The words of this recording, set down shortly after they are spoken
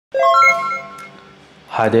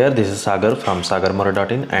Hi there, this is Sagar from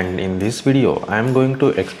SagarMore.in, and in this video I am going to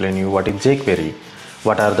explain you what is jQuery,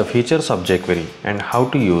 what are the features of jQuery and how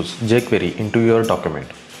to use jQuery into your document.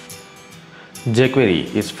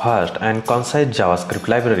 jQuery is fast and concise JavaScript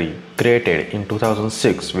library created in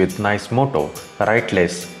 2006 with nice motto, write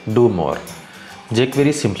less, do more.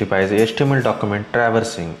 jQuery simplifies HTML document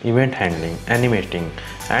traversing, event handling, animating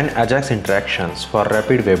and Ajax interactions for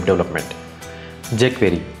rapid web development.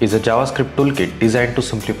 jQuery is a JavaScript toolkit designed to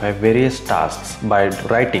simplify various tasks by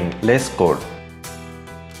writing less code.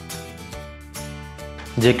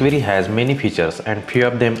 jQuery has many features and few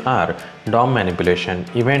of them are DOM manipulation,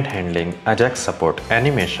 event handling, Ajax support,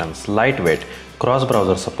 animations, lightweight,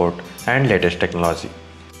 cross-browser support and latest technology.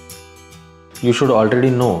 You should already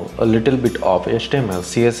know a little bit of HTML,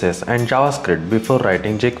 CSS and JavaScript before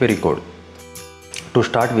writing jQuery code. To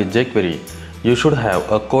start with jQuery, you should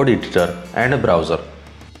have a code editor and a browser.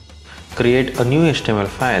 Create a new HTML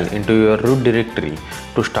file into your root directory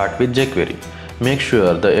to start with jQuery. Make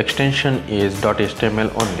sure the extension is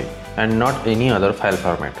 .html only and not any other file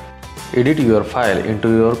format. Edit your file into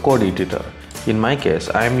your code editor. In my case,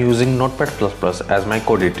 I am using Notepad++ as my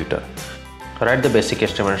code editor. Write the basic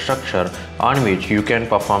HTML structure on which you can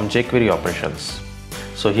perform jQuery operations.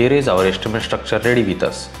 So here is our HTML structure ready with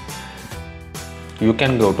us. You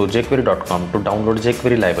can go to jQuery.com to download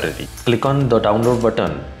jQuery library. Click on the download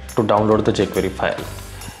button to download the jQuery file.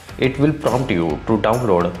 It will prompt you to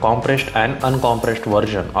download compressed and uncompressed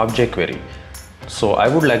version of jQuery. So I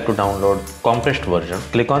would like to download compressed version.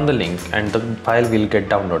 Click on the link and the file will get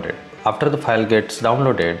downloaded. After the file gets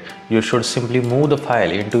downloaded, you should simply move the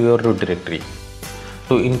file into your root directory.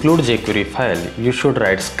 To include jQuery file, you should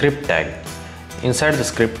write script tag. Inside the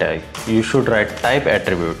script tag, you should write type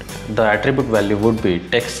attribute. The attribute value would be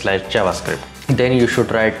text/JavaScript. Then you should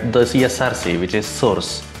write the src, which is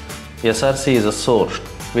source. src is a source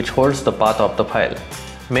which holds the path of the file.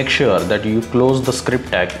 Make sure that you close the script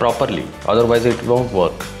tag properly, otherwise it won't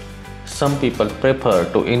work. Some people prefer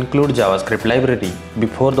to include JavaScript library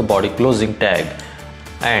before the body closing tag,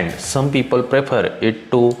 and some people prefer it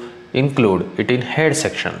to include it in head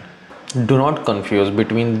section. Do not confuse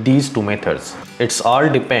between these two methods. It's all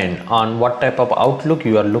depend on what type of outlook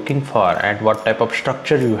you are looking for and what type of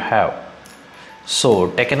structure you have. So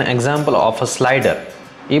take an example of a slider.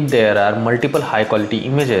 If there are multiple high quality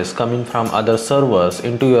images coming from other servers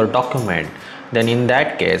into your document, then in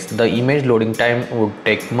that case the image loading time would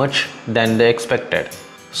take much than the expected.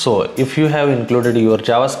 So if you have included your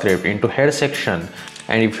JavaScript into head section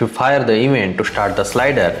and if you fire the event to start the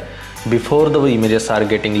slider, before the images are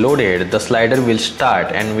getting loaded, the slider will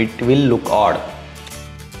start and it will look odd.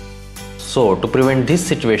 So to prevent this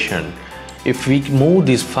situation, if we move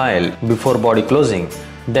this file before body closing,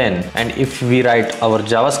 then and if we write our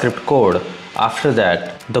JavaScript code, after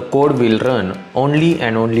that the code will run only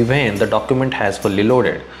and only when the document has fully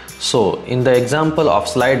loaded. So in the example of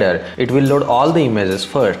slider, it will load all the images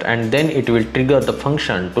first and then it will trigger the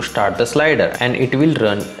function to start the slider and it will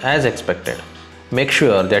run as expected. Make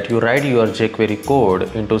sure that you write your jQuery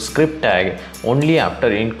code into script tag only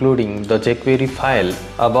after including the jQuery file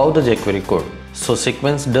above the jQuery code. So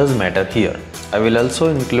sequence does matter here. I will also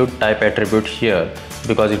include type attribute here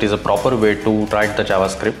because it is a proper way to write the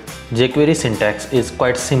JavaScript. jQuery syntax is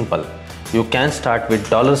quite simple. You can start with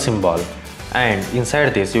 $symbol and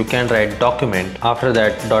inside this you can write document, after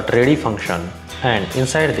that .ready function, and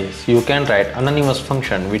inside this you can write anonymous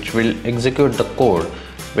function which will execute the code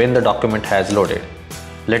when the document has loaded.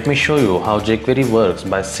 Let me show you how jQuery works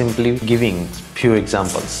by simply giving few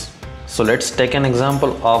examples. So let's take an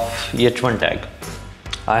example of h1 tag.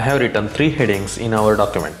 I have written 3 headings in our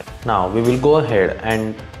document. Now we will go ahead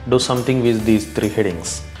and do something with these 3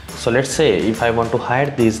 headings. So let's say if I want to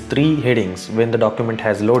hide these 3 headings when the document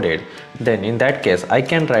has loaded, then in that case I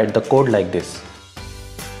can write the code like this.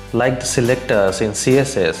 Like the selectors in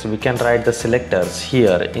CSS, we can write the selectors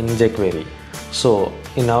here in jQuery. So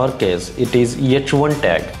in our case it is h1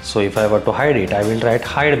 tag. So if I were to hide it, I will write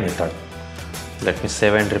hide method. Let me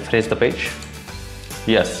save and refresh the page.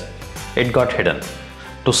 Yes, it got hidden.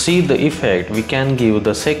 To see the effect, we can give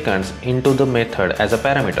the seconds into the method as a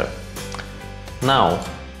parameter. Now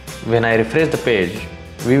when I refresh the page,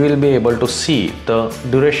 we will be able to see the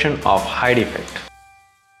duration of hide effect.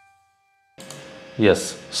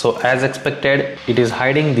 Yes, so as expected, it is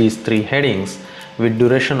hiding these 3 headings with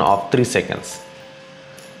duration of 3 seconds.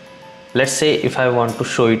 Let's say if I want to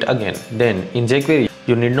show it again, then in jQuery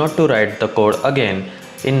you need not to write the code again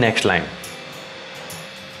in next line.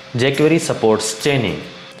 jQuery supports chaining.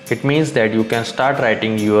 It means that you can start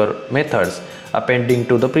writing your methods appending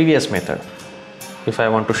to the previous method. if I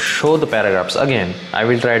want to show the paragraphs again, I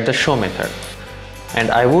will write the show method,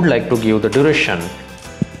 and I would like to give the duration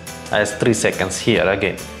as 3 seconds here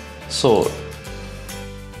again. So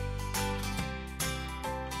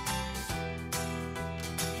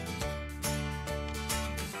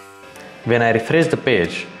when I refresh the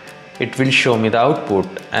page, it will show me the output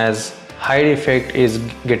as hide effect is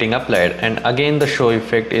getting applied, and again the show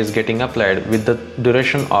effect is getting applied with the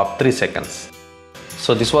duration of 3 seconds.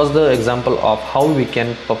 So this was the example of how we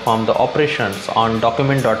can perform the operations on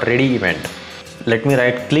document.ready event. Let me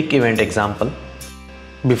write click event example.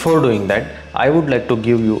 Before doing that, I would like to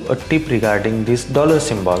give you a tip regarding this dollar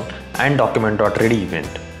symbol and document.ready event.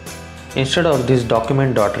 Instead of this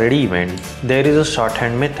document.ready event, there is a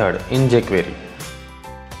shorthand method in jQuery.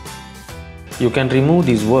 You can remove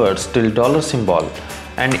these words till dollar symbol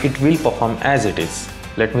and it will perform as it is.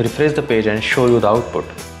 Let me refresh the page and show you the output.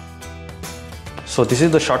 So this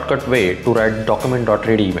is the shortcut way to write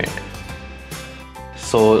document.ready event.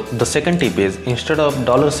 So the second tip is, instead of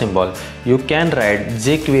dollar symbol, you can write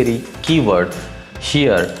jQuery keyword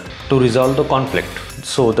here to resolve the conflict.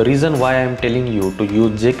 So the reason why I am telling you to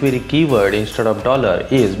use jQuery keyword instead of dollar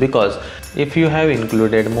is because if you have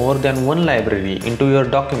included more than one library into your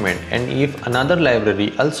document, and if another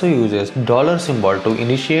library also uses dollar symbol to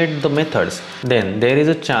initiate the methods, then there is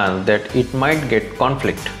a chance that it might get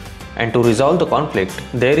conflict. And to resolve the conflict,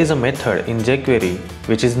 there is a method in jQuery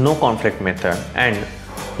which is no conflict method, and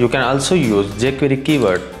you can also use jQuery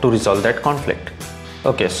keyword to resolve that conflict.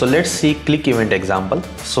 Okay, so let's see click event example.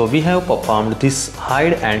 So we have performed this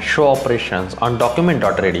hide and show operations on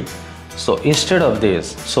document.ready. So instead of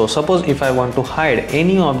this, so suppose if I want to hide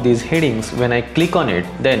any of these headings when I click on it,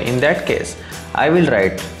 then in that case I will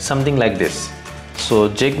write something like this. So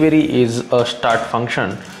jQuery is a start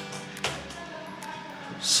function.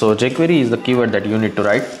 So jQuery is the keyword that you need to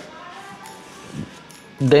write.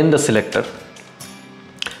 Then the selector.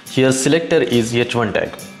 Here selector is h1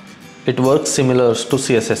 tag. It works similar to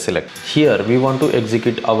CSS select. Here we want to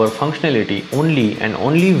execute our functionality only and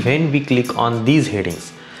only when we click on these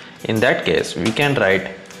headings. In that case, we can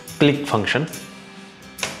write click function.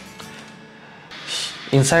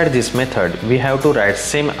 Inside this method, we have to write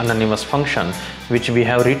same anonymous function which we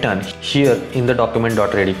have written here in the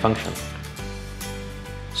document.ready function.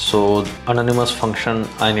 So anonymous function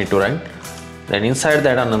I need to write. Then inside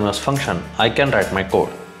that anonymous function, I can write my code.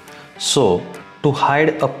 So to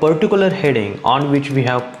hide a particular heading on which we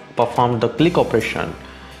have performed the click operation,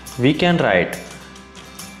 we can write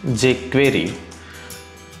jQuery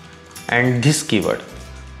and this keyword.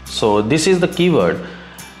 So this is the keyword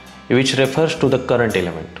which refers to the current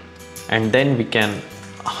element, and then we can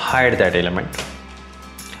hide that element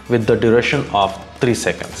with the duration of 3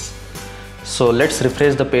 seconds. So let's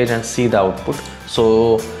refresh the page and see the output.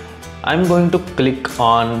 So I'm going to click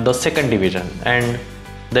on the second division, and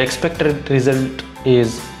the expected result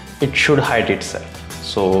is it should hide itself.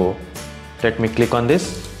 So let me click on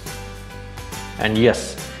this, and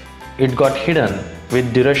yes, it got hidden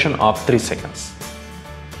with duration of 3 seconds.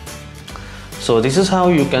 So this is how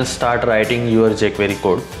you can start writing your jQuery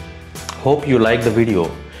code. Hope you like the video.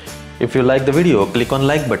 If you like the video, click on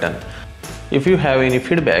like button. If you have any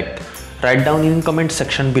feedback, write down in comment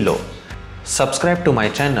section below. Subscribe to my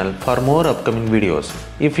channel for more upcoming videos.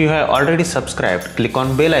 If you have already subscribed, click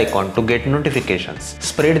on bell icon to get notifications.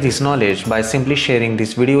 Spread this knowledge by simply sharing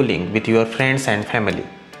this video link with your friends and family.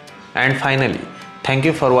 And finally, thank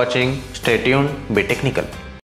you for watching. Stay tuned, be technical.